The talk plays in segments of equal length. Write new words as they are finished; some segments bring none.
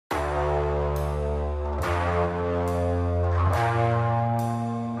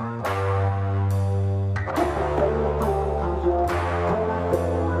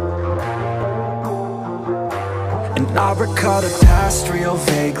I recall the past real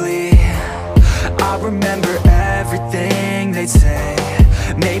vaguely. I remember everything they'd say.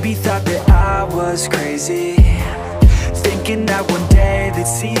 Maybe thought that I was crazy, thinking that one day they'd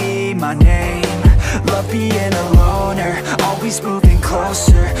see my name. Love being a loner, always moving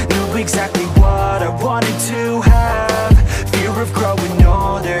closer. Knew exactly what I wanted to have. Fear of growing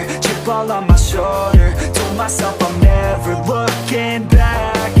older, chip all on my shoulder. Told myself I'm never looking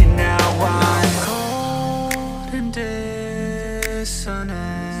back. And now I'm cold and dissonant.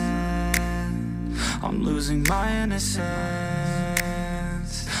 I'm losing my innocence,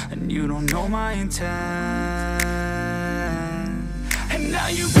 and you don't know my intent. And now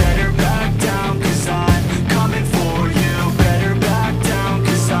you better back down, 'cause I'm coming for you. Better back down,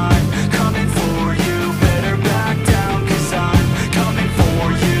 'cause I'm coming for you. Better back down, 'cause I'm coming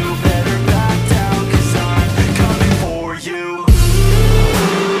for you. Better back down, 'cause I'm coming for you.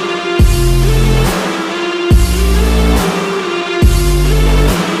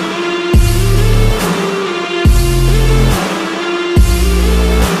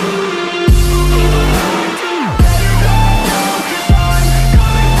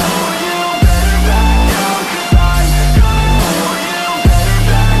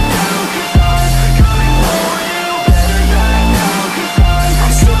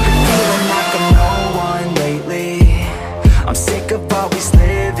 I'm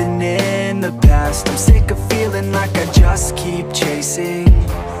sick of feeling like I just keep chasing,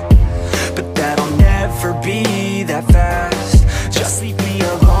 but that'll never be that fast. Just leave me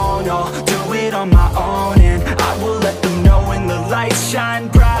alone, I'll do it on my own. And I will let them know when the lights shine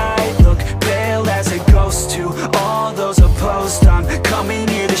bright. Look pale as a ghost to all those opposed. I'm coming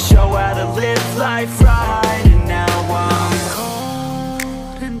here to show how to live life right. And now I'm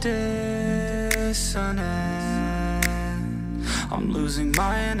cold and dissonant. I'm losing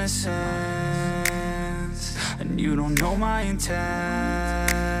my innocence, and you don't know my intent.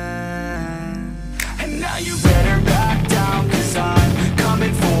 And now you better